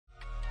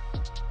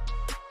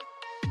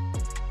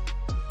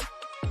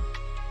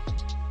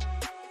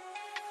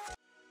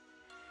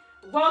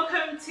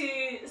Welcome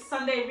to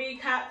Sunday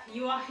Recap.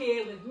 You are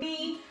here with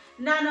me,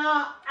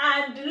 Nana,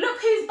 and look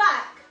who's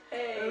back!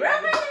 Hey.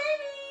 Rev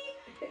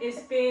Amy! It's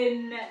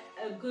been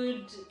a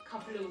good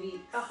couple of weeks.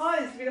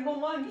 It's been a whole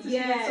month since we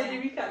did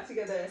Sunday Recap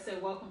together. So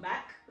welcome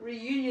back.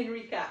 Reunion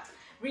recap.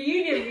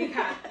 Reunion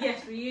recap.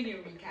 Yes, reunion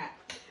recap.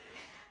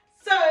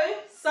 So,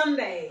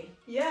 Sunday.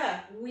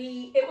 Yeah.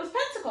 It was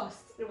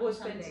Pentecost. It was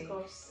Sunday.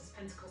 Pentecost. It was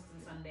Pentecost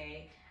on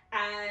Sunday.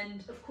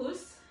 And of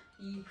course,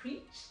 you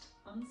preached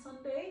on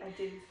Sunday. I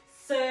did.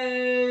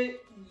 So,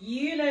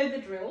 you know the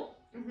drill.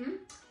 Mm-hmm.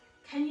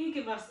 Can you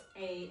give us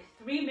a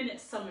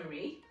 3-minute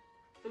summary?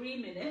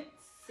 3 minutes.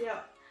 Yeah.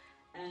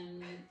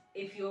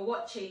 If you're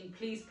watching,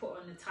 please put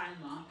on the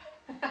timer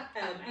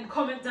and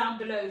comment down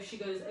below if she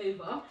goes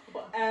over.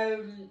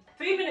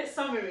 3-minute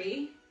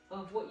summary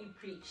of what you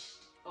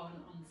preached on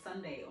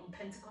Sunday, on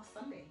Pentecost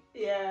Sunday.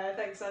 Yeah,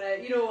 thanks,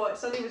 Anna. You know what?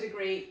 Sunday was a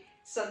great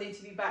Sunday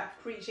to be back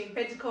preaching.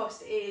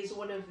 Pentecost is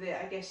one of the,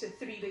 I guess, the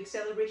 3 big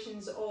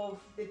celebrations of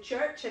the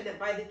church, and that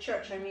by the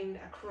church I mean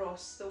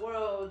across the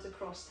world,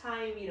 across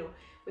time, you know,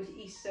 with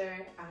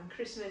Easter and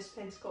Christmas.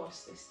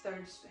 Pentecost, this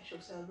 3rd special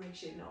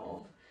celebration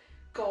of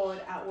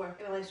God at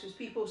work in the lives of his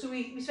people. So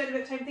we spent a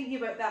bit of time thinking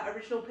about that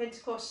original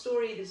Pentecost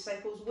story, the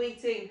disciples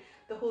waiting,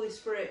 the Holy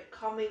Spirit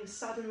coming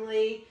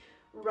suddenly,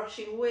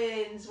 rushing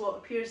winds, what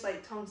appears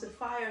like tongues of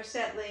fire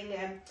settling,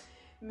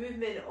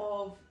 movement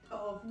of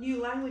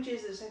new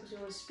languages, the disciples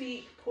want to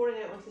speak, pouring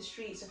out onto the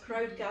streets, a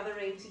crowd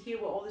gathering to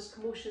hear what all this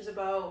commotion is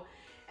about.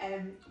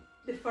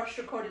 The first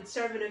recorded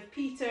sermon of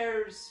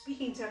Peter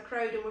speaking to a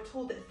crowd, and we're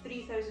told that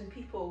 3,000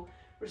 people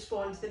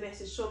respond to the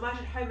message. So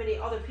imagine how many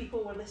other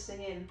people were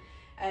listening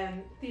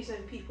in.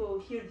 3,000 people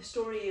hear the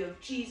story of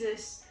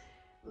Jesus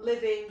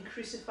living,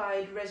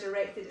 crucified,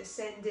 resurrected,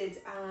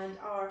 ascended, and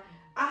are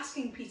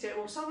asking Peter.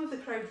 Well, some of the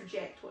crowd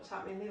reject what's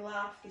happening. They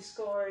laugh, they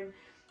scorn.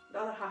 The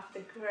other half of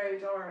the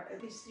crowd, or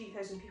at least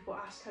 3,000 people,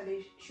 ask how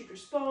they should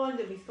respond,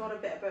 and we thought a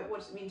bit about what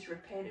does it mean to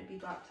repent and be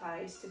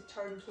baptised, to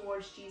turn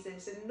towards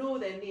Jesus and know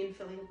then the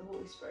infilling of the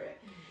Holy Spirit.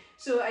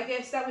 So I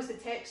guess that was the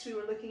text we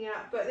were looking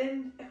at, but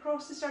then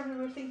across the sermon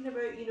we were thinking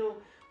about, you know,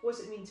 what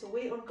does it mean to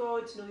wait on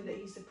God, to know that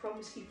he's the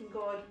promise-keeping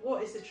God?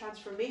 What is the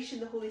transformation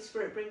the Holy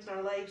Spirit brings in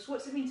our lives? What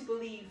does it mean to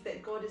believe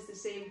that God is the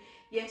same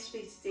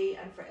yesterday, today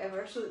and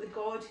forever, so that the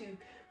God who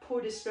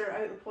poured his Spirit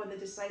out upon the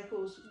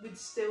disciples would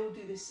still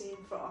do the same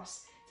for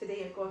us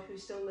today, a God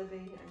who's still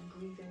living and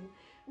breathing.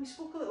 We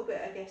spoke a little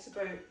bit, I guess,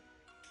 about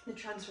the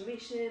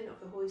transformation of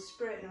the Holy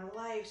Spirit in our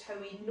lives, how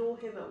we know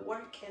him at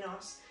work in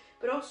us,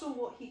 but also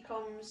what he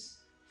comes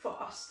for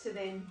us to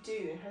then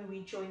do and how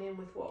we join in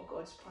with what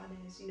God's plan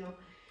is. You know,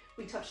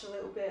 we touched a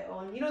little bit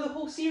on, you know, the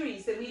whole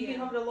series that we've been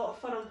having a lot of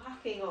fun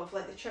unpacking of,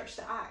 like the church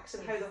that acts,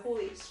 and how the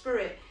Holy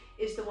Spirit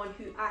is the one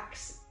who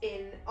acts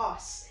in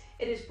us.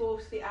 It is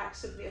both the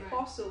acts of the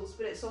apostles,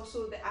 but it's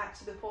also the acts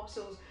of the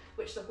apostles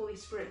which the Holy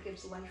Spirit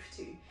gives life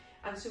to.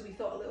 And so we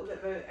thought a little bit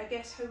about, I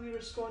guess, how we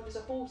respond as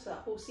a whole to that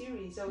whole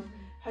series of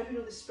how we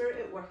know the Spirit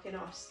at work in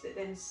us that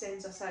then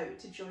sends us out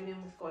to join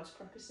in with God's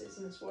purposes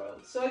in this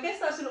world. So I guess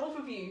that's an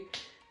overview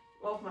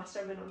of my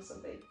sermon on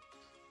Sunday.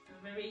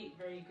 A very,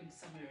 very good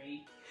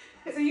summary.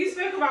 So you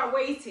spoke about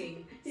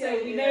waiting.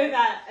 So we know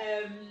that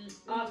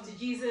after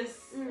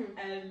Jesus,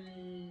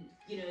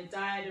 you know,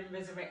 died and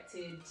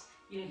resurrected,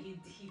 you know,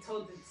 he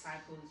told the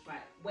disciples,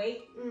 right,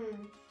 wait,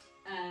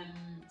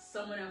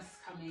 someone else is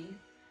coming,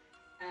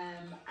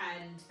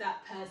 and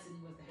that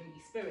person was the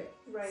Holy Spirit.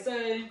 Right. So,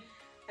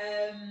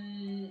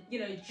 you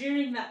know,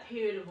 during that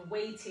period of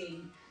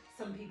waiting,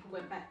 some people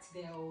went back to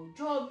their old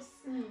jobs.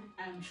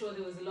 I'm sure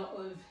there was a lot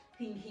of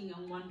thinking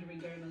and wondering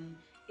going on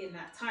in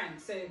that time.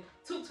 So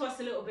talk to us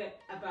a little bit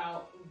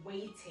about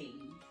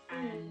waiting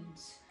and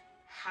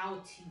how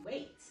to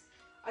wait.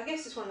 I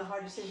guess it's one of the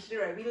hardest things to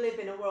do, right? We live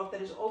in a world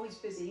that is always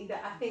busy,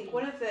 that I think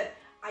one of the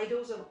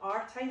idols of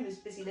our time is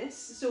busyness.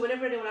 So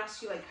whenever anyone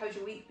asks you, like, how's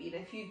your week been,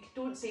 if you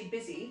don't say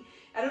busy,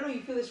 I don't know,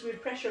 you feel this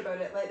weird pressure about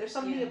it. Like, there's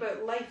something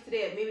about life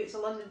today, maybe it's a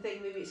London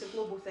thing, maybe it's a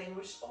global thing,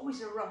 we're just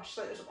always in a rush,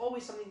 like there's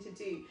always something to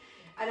do.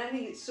 And I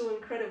think it's so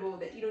incredible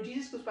that, you know,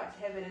 Jesus goes back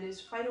to heaven and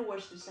his final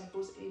words to the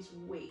disciples is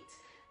wait.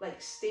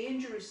 Like, stay in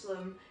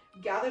Jerusalem,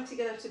 gather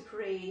together to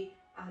pray,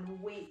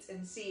 and wait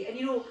and see. And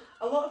you know,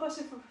 a lot of us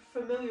are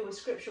familiar with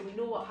scripture, we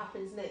know what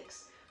happens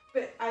next.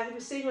 But I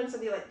was saying on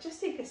Sunday, like, just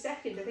take a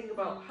second to think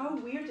about how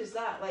weird is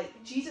that? Like,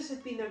 Jesus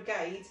had been their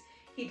guide,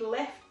 he'd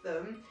left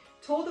them,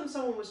 told them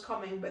someone was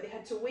coming, but they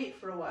had to wait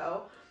for a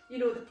while. You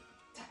know,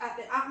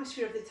 the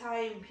atmosphere of the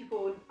time,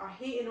 people are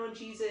hating on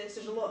Jesus,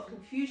 there's a lot of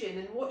confusion,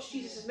 and what's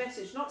Jesus'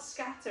 message? Not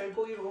scatter,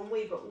 go your own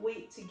way, but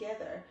wait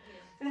together.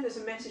 I think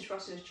there's a message for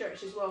us in the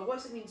church as well. What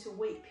does it mean to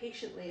wait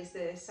patiently, as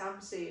the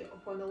Psalms say,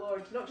 upon the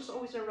Lord? Not just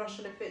always in a rush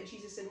and to fit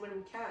Jesus in when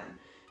we can,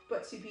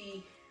 but to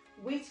be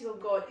waiting on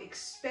God,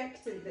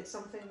 expectant that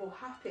something will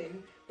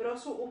happen, but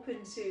also open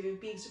to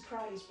being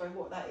surprised by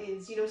what that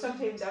is. You know,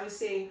 sometimes I was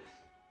saying,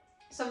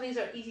 some things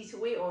are easy to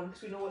wait on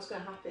because we know what's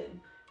going to happen,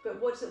 but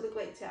what does it look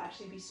like to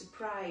actually be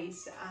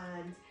surprised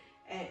and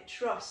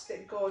trust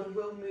that God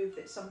will move,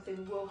 that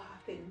something will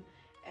happen,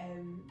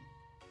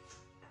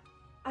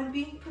 and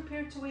being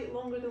prepared to wait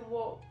longer than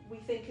what we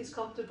think is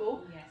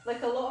comfortable. Yes.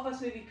 Like a lot of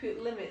us maybe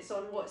put limits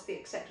on what's the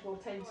acceptable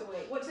time to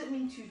wait. What does it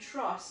mean to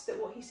trust that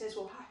what he says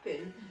will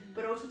happen,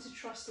 but also to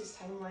trust his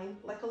timeline?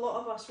 Like a lot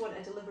of us want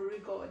a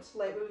Deliveroo God,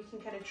 like where we can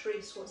kind of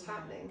trace what's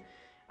happening.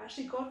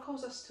 Actually, God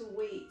calls us to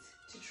wait,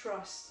 to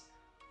trust,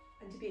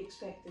 and to be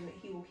expecting that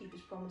he will keep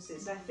his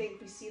promises. And I think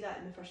we see that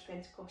in the first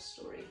Pentecost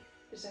story.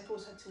 The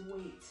disciples had to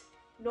wait,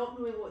 not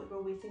knowing what they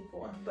were waiting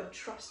for, but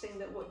trusting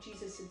that what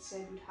Jesus had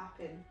said would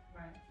happen,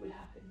 would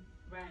happen.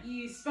 Right.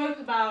 You spoke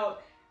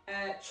about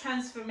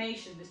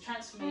transformation, this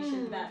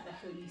transformation that the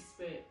Holy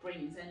Spirit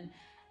brings,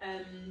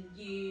 and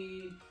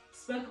you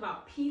spoke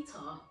about Peter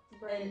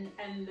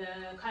and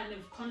the kind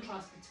of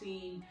contrast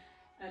between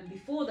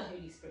before the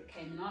Holy Spirit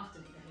came and after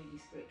the Holy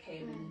Spirit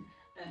came,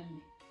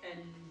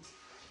 and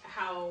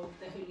how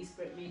the Holy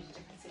Spirit made a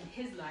difference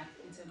in his life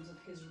in terms of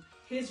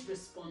his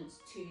response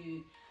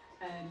to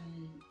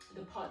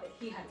the part that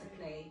he had to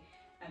play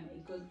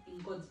in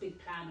God's big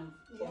plan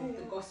of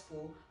the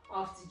gospel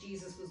after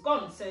Jesus was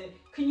gone. So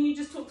can you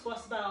just talk to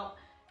us about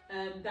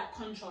that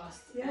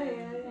contrast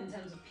in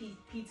terms of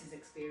Peter's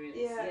experience?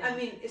 I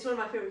mean, it's one of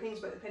my favourite things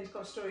about the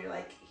Pentecost story.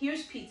 Like,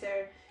 here's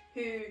Peter,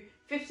 who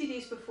 50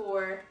 days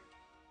before,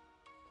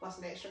 plus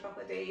an extra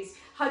couple of days,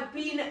 had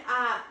been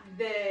at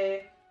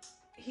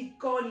he'd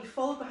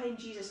followed behind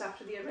Jesus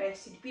after the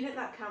arrest, he'd been at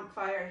that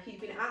campfire, he'd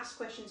been asked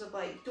questions of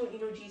like, don't you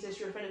know Jesus,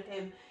 you're a friend of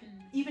him.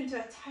 Even to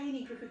a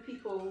tiny group of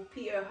people,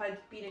 Peter had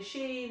been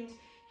ashamed,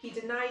 he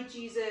denied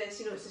Jesus,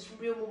 it's this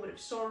real moment of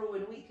sorrow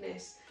and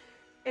weakness.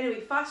 Anyway,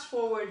 fast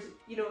forward,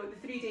 the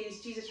 3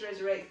 days, Jesus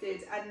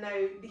resurrected, and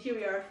now here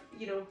we are,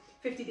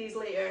 50 days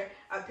later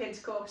at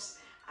Pentecost,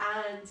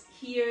 and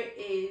here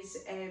is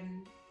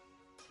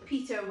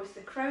Peter with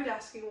the crowd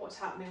asking what's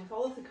happening, with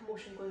all of the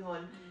commotion going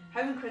on.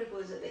 How incredible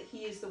is it that he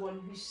is the one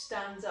who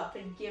stands up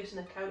and gives an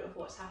account of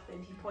what's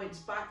happened? He points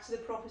back to the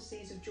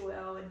prophecies of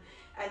Joel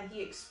and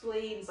he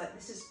explains, like,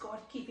 this is God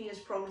keeping his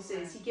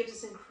promises. He gives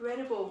this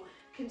incredible,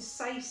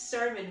 concise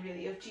sermon,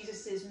 really, of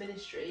Jesus's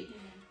ministry.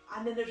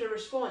 And then there's a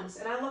response,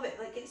 and I love it.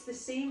 Like, it's the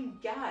same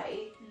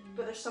guy,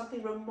 but there's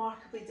something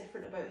remarkably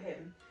different about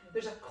him.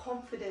 There's a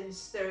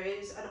confidence, there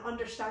is an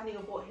understanding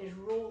of what his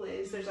role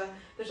is, there's a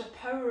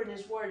power in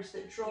his words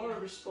that draw a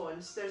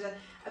response, there's an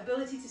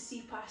ability to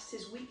see past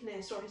his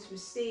weakness or his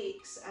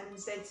mistakes and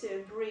instead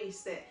to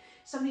embrace that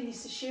somebody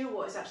needs to share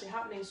what is actually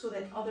happening so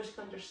that others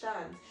can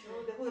understand.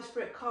 The Holy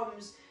Spirit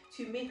comes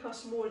to make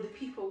us more the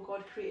people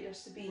God created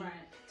us to be,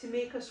 to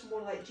make us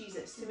more like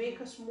Jesus, to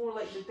make us more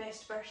like the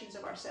best versions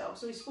of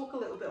ourselves. So we spoke a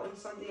little bit on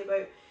Sunday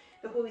about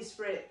the Holy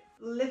Spirit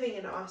living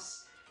in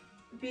us,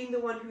 being the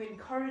one who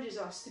encourages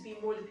us to be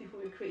more the people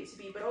we were created to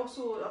be, but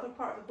also the other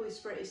part of the Holy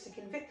Spirit is to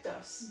convict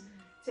us,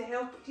 to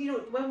help,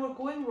 when we're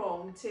going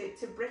wrong,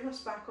 to bring us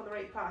back on the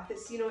right path.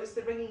 It's, it's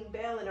the ringing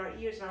bell in our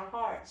ears and our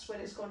hearts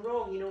when it's gone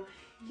wrong.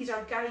 He's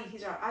our guide,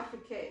 he's our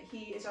advocate,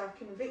 he is our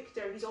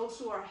convictor, he's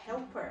also our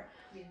helper.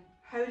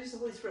 How does the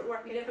Holy Spirit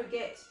work? We never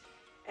get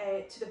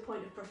to the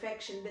point of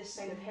perfection this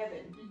side of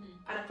heaven.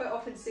 And I quite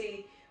often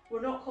say,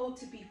 we're not called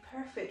to be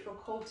perfect, we're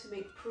called to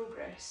make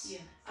progress.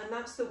 And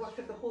that's the work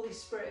of the Holy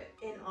Spirit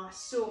in us.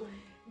 So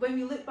when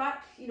we look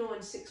back,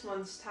 in 6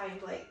 months' time,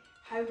 like,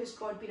 how has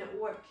God been at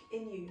work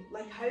in you?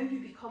 Like, how have you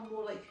become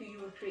more like who you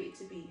were created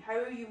to be? How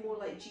are you more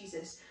like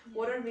Jesus?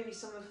 What are maybe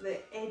some of the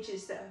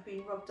edges that have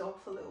been rubbed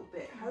off a little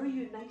bit? How are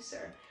you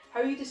nicer?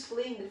 How are you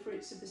displaying the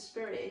fruits of the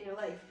Spirit in your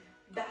life?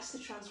 That's the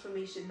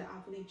transformation that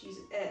I believe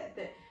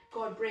that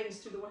God brings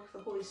through the work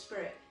of the Holy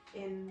Spirit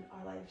in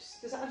our lives.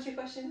 Does that answer your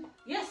question?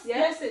 Yes,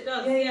 it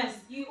does. Yes.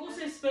 You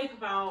also spoke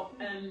about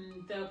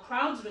the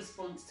crowd's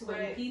response to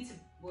when Peter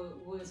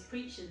was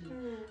preaching,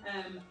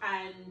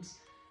 and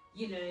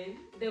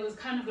there was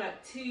kind of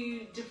like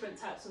two different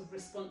types of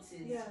responses.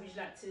 Would you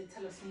like to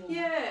tell us more?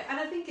 And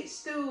I think it's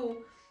still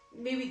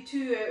maybe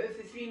 2 out of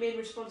the 3 main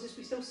responses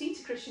we still see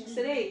to Christians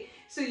today.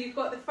 So you've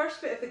got the first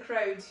bit of the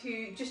crowd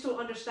who just don't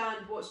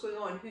understand what's going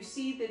on, who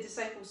see the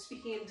disciples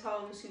speaking in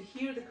tongues, who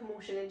hear the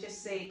commotion and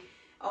just say,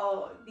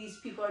 oh, these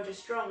people are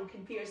just drunk.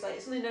 And Peter's like,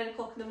 it's only 9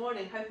 o'clock in the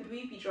morning, how could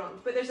we be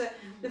drunk? But there's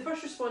the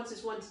first response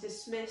is one to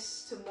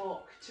dismiss, to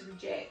mock, to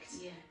reject,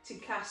 to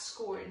cast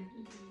scorn.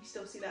 We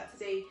still see that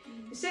today.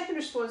 The second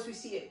response we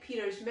see at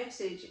Peter's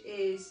message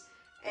is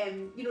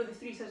the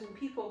 3,000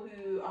 people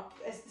who are,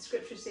 as the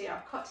scriptures say,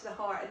 are cut to the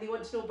heart, and they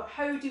want to know, but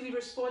how do we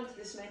respond to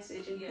this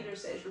message? And Peter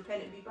says,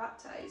 repent and be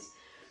baptized.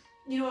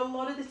 A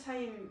lot of the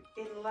time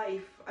in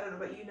life, I don't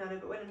know about you, Nana,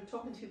 but when I'm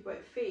talking to people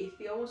about faith,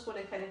 they almost want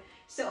to kind of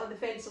sit on the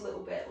fence a little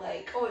bit,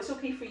 like, oh, it's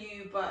okay for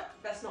you, but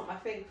that's not my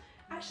thing.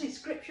 Actually,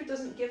 scripture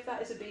doesn't give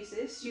that as a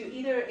basis. You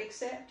either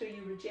accept or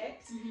you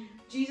reject.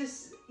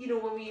 Jesus,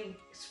 when we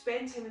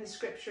spend time in the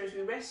scriptures,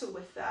 we wrestle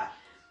with that.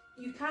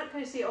 You can't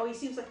kind of say, oh, he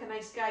seems like a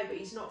nice guy, but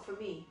he's not for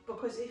me.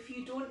 Because if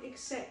you don't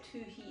accept who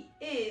he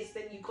is,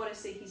 then you've got to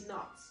say he's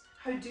nuts.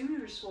 How do we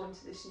respond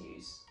to this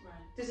news?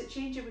 Does it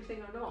change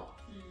everything or not?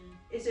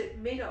 Is it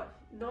made up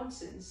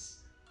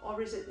nonsense,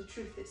 or is it the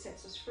truth that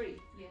sets us free?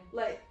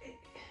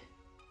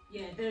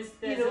 Yeah, there's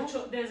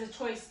a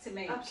choice to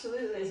make.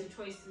 Absolutely. There's a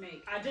choice to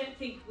make. I don't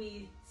think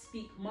we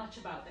speak much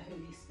about the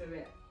Holy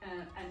Spirit,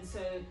 and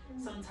so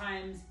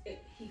sometimes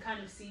he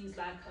kind of seems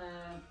like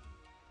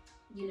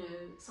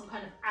some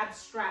kind of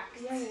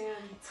abstract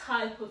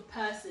type of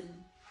person,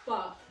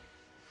 but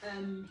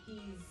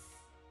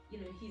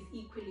he's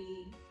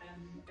equally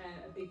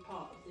a big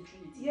part of the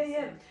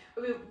Trinity.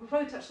 We'll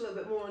probably touch a little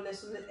bit more on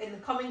this in the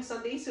coming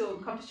Sunday, so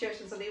come to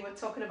church on Sunday, we're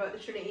talking about the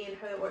Trinity and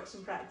how it works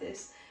in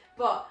practice.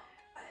 But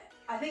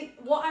I think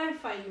what I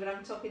find when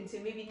I'm talking to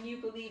maybe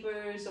new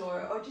believers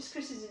or just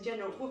Christians in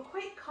general, we're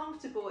quite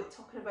comfortable at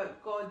talking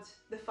about God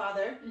the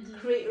Father,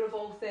 creator of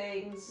all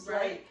things.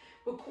 Right.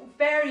 We're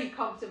very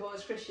comfortable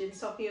as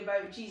Christians talking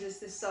about Jesus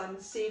the Son,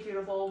 Saviour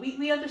of all.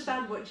 We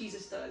understand what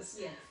Jesus does.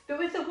 Yes. But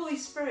with the Holy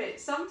Spirit,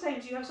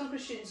 sometimes you have some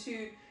Christians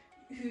who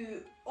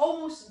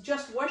almost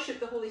just worship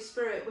the Holy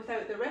Spirit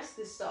without the rest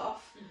of the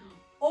stuff.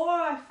 Or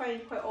I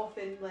find quite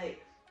often,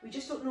 like, we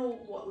just don't know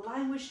what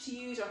language to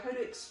use or how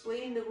to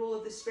explain the role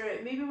of the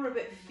Spirit. Maybe we're a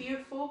bit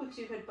fearful because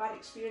we've had bad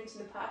experience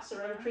in the past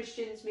around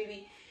Christians,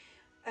 maybe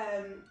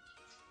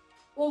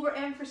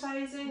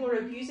overemphasizing or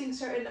abusing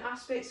certain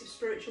aspects of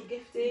spiritual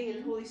gifting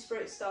and Holy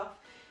Spirit stuff.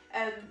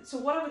 So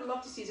what I would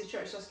love to see as a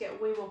church is us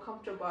get way more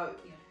comfortable about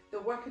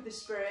the work of the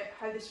Spirit,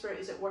 how the Spirit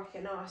is at work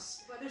in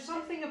us. But there's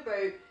something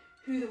about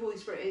who the Holy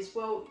Spirit is.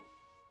 Well,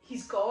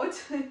 he's God.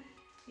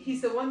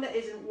 He's the one that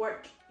is at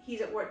work.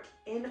 He's at work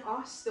in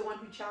us, the one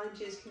who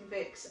challenges,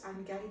 convicts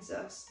and guides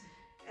us.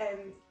 I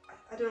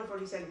don't know if I've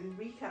already said it in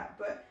recap,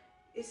 but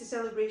it's a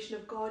celebration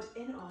of God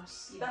in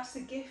us. That's the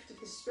gift of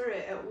the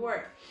Spirit at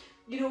work.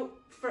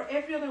 For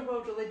every other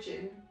world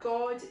religion,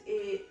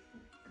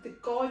 the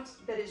God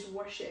that is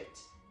worshipped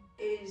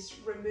is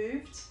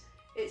removed.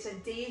 It's a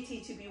deity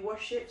to be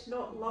worshipped,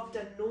 not loved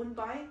and known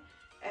by.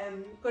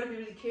 Got to be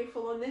really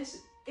careful on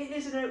this. It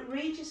is an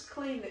outrageous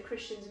claim that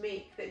Christians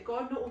make, that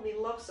God not only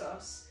loves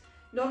us,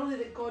 not only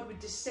that God would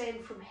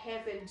descend from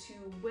heaven to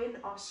win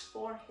us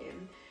for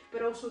him,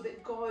 but also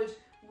that God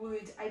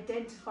would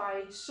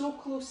identify so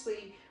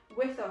closely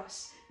with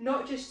us,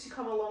 not just to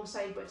come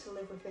alongside but to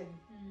live within.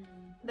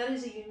 That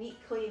is a unique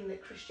claim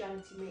that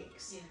Christianity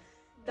makes.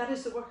 That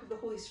is the work of the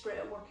Holy Spirit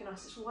at work in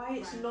us. It's why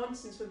it's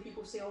nonsense when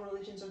people say all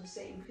religions are the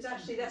same, because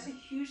actually that's a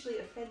hugely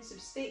offensive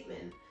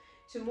statement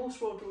to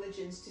most world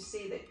religions, to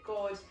say that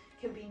God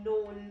can be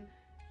known,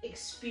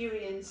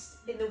 experienced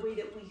in the way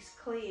that we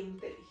claim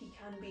that he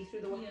can be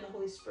through the work of the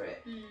Holy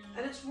Spirit.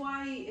 And it's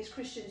why as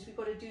Christians we've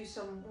got to do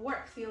some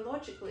work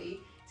theologically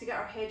to get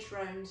our heads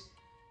around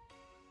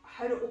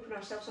how to open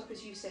ourselves up,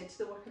 as you said, to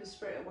the work of the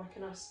Spirit at work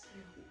in us.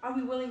 Are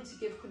we willing to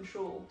give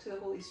control to the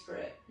Holy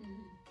Spirit?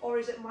 Or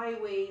is it my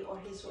way or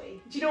his way?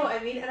 Do you know what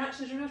I mean? And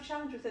actually there's a real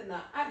challenge within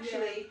that.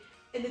 Actually,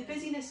 in the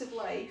busyness of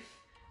life,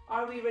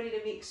 are we ready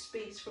to make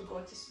space for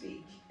God to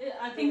speak?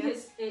 I think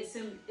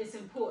it's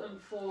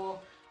important for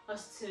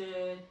us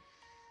to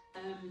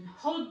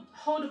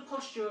hold a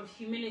posture of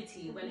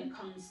humility when it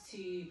comes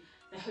to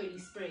the Holy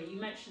Spirit. You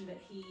mentioned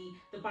that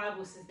the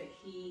Bible says that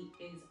he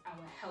is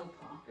our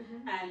helper,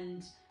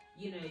 and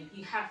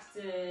you have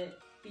to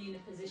be in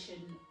a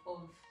position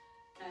of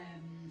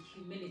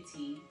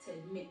humility to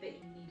admit that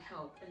you need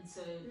help. And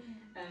so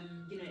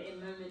in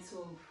moments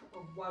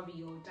of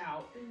worry or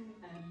doubt,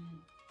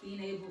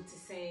 being able to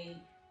say,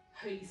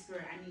 Holy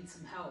Spirit, I need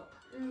some help,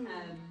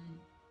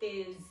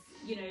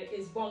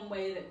 is one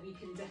way that we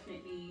can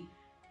definitely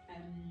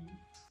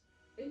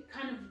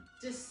kind of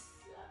just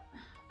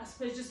I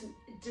suppose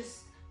just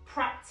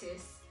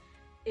practice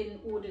in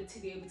order to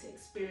be able to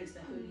experience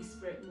the Holy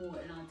Spirit more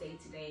in our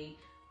day-to-day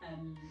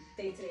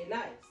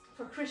lives.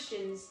 For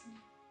Christians,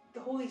 the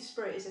Holy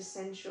Spirit is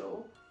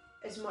essential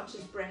as much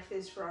as breath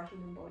is for our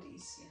human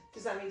bodies.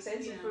 Does that make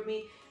sense? For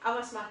me, I'm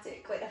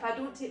asthmatic. Like, if I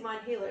don't take my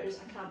inhalers,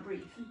 I can't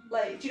breathe.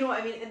 Like, do you know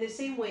what I mean? In the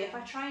same way, if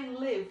I try and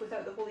live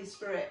without the Holy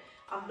Spirit,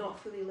 I'm not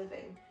fully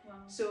living.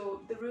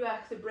 So the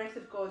Ruach, the breath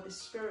of God, the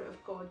Spirit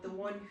of God, the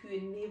one who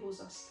enables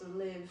us to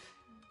live,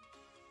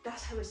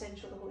 that's how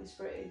essential the Holy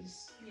Spirit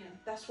is.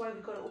 That's why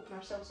we've got to open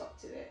ourselves up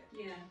to it.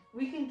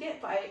 We can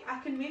get by. I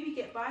can maybe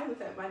get by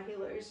without my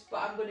inhalers, but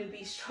I'm going to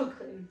be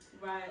struggling.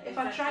 If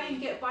I try and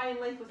get by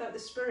in life without the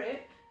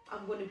Spirit,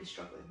 I'm going to be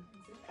struggling.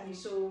 And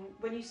so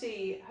when you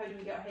say, how do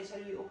we get our heads, how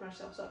do we open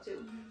ourselves up to it,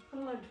 we've got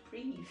to learn to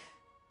breathe.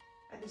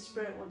 And the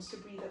Spirit wants to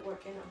breathe at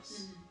work in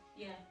us.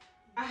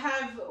 I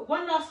have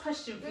one last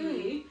question for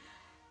you.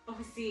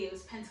 Obviously it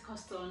was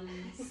Pentecost on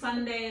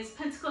Sunday. It's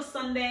Pentecost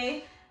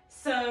Sunday.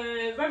 So,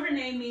 Rev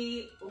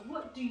Amy,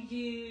 what do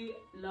you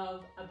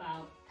love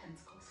about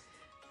Pentecost?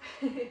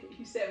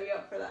 You set me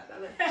up for that,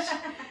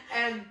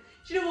 Dana.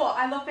 Do you know what?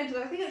 I love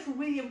Pentecost. I think it's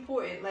really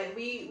important. Like,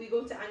 we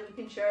go to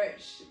Anglican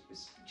Church,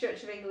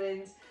 Church of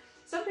England.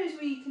 Sometimes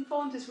we can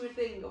fall into this weird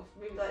thing of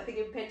maybe like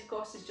thinking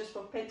Pentecost is just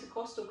for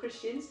Pentecostal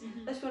Christians.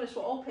 Let's be honest,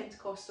 we're all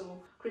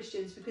Pentecostal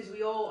Christians because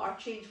we all are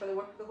changed by the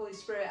work of the Holy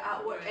Spirit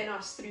at work in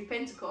us through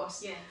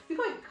Pentecost. We're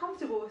quite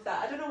comfortable with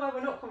that. I don't know why we're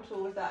not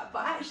comfortable with that,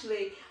 but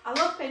actually I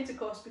love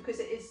Pentecost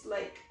because it is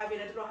like, I mean,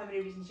 I don't know how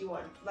many reasons you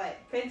want.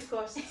 Like,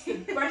 Pentecost, it's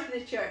the birth of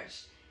the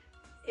church.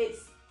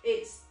 It's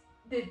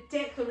the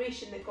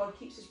declaration that God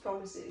keeps his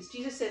promises.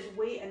 Jesus says,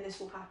 wait and this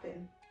will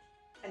happen.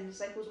 And the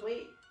disciples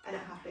wait and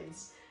it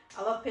happens.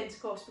 I love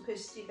Pentecost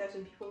because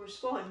 3,000 people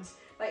respond.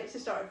 Like, it's the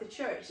start of the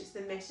church. It's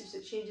the message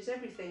that changes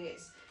everything.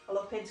 I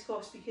love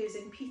Pentecost because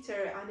in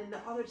Peter and in the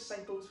other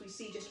disciples we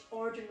see just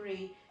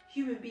ordinary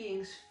human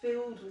beings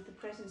filled with the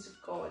presence of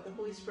God, the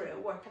Holy Spirit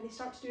at work, and they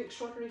start to do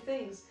extraordinary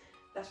things.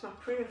 That's my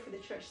prayer for the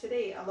church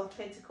today. I love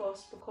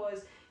Pentecost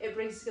because it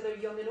brings together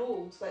young and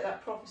old. Like,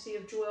 that prophecy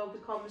of Joel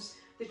becomes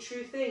the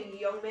true thing.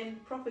 Young men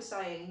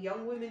prophesying,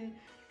 young women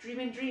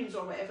dreaming dreams,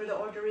 or whatever the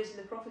order is in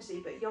the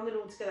prophecy, but young and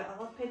old together. I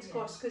love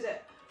Pentecost because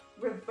it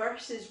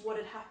reverses what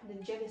had happened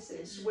in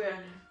Genesis,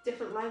 where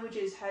different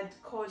languages had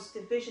caused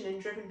division and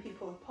driven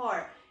people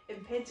apart.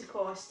 In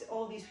Pentecost,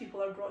 all these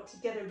people are brought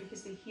together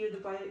because they hear the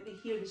Bible, they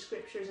hear the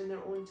scriptures in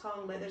their own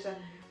tongue. Like,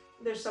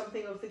 there's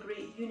something of the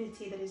great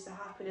unity that is to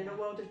happen in a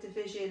world of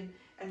division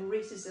and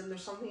racism.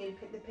 There's something in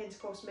the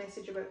Pentecost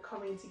message about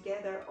coming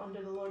together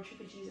under the lordship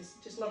of Jesus.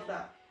 Just love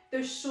that.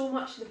 There's so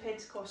much in the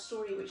Pentecost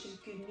story which is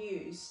good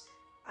news,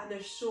 and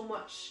there's so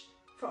much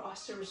for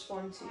us to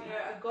respond to.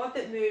 A God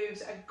that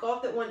moves, a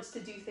God that wants to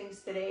do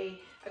things today,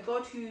 a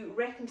God who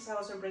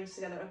reconciles and brings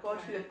together, a God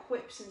who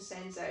equips and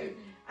sends out,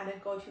 and a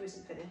God who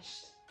isn't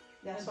finished.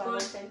 That's why I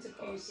love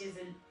Pentecost. Who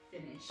isn't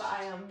finished. But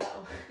I am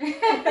now.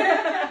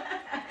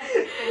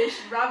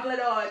 Finished rambling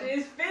on.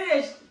 It's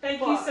finished.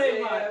 Thank you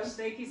so much.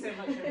 Thank you so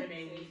much, Rev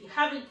Amy. If you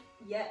haven't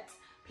yet,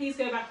 please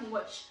go back and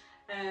watch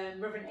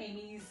Rev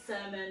Amy's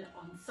sermon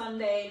on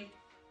Sunday.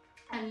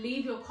 And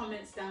leave your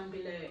comments down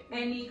below.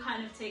 Any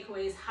kind of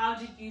takeaways? How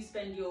did you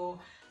spend your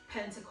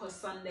Pentecost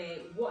Sunday?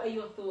 What are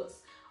your thoughts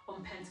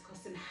on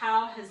Pentecost? And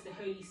how has the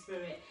Holy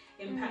Spirit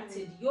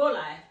impacted your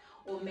life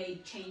or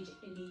made change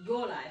in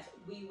your life?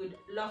 We would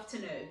love to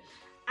know.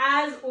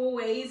 As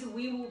always,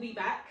 we will be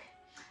back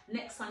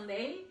next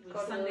Sunday with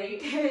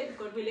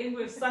God willing,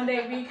 with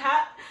Sunday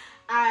recap.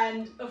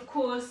 And of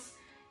course,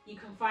 you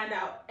can find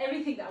out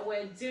everything that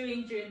we're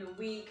doing during the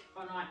week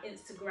on our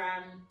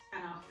Instagram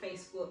and our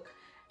Facebook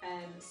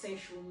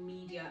social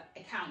media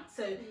account.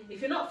 So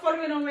if you're not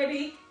following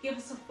already, give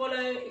us a follow.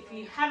 If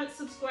you haven't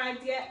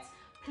subscribed yet,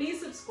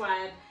 please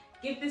subscribe,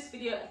 give this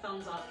video a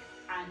thumbs up,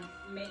 and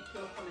make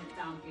your comment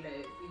down below.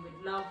 We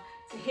would love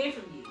to hear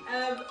from you.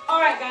 All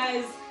right,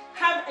 guys,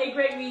 have a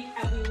great week,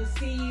 and we will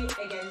see you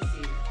again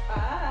soon.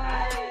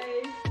 Bye.